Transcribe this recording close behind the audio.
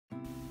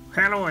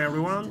Hello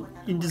everyone,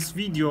 in this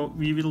video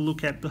we will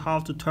look at how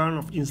to turn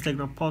off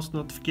Instagram post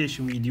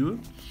notification video.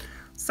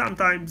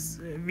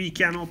 Sometimes we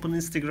can open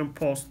Instagram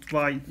post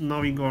by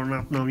knowing or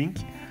not knowing.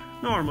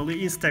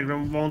 Normally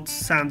Instagram won't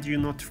send you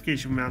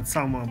notification when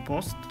someone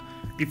posts.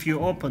 If you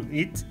open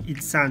it,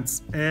 it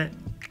sends a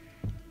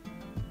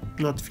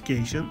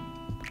notification.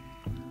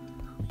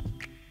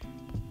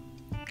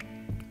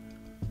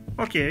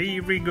 Okay,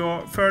 here we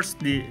go.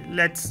 Firstly,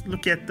 let's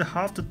look at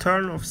how to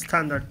turn off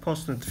standard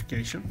post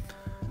notification.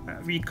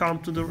 We come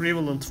to the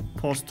relevant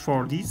post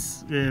for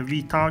this.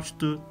 We touch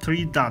the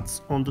three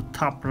dots on the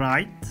top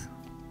right.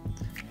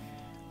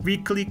 We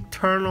click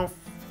turn off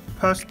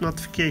post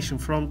notification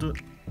from the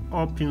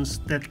options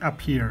that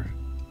appear.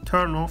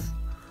 Turn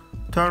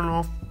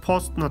off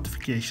post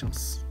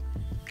notifications.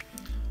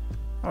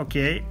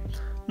 Okay,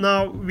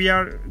 now we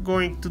are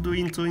going to do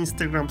into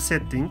Instagram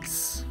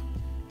settings.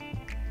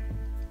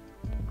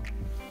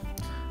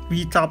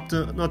 We tap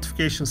the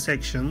notification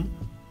section.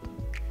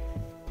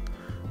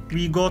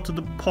 We go to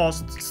the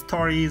post,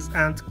 stories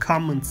and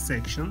comments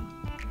section.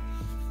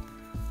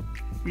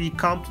 We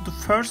come to the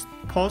first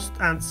post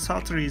and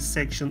stories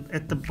section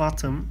at the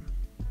bottom.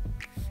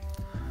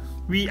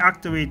 We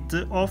activate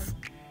the off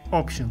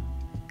option.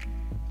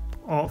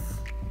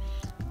 Off.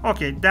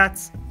 Okay, that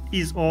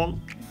is all.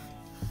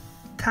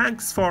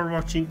 Thanks for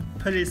watching.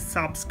 Please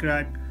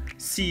subscribe.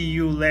 See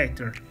you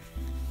later.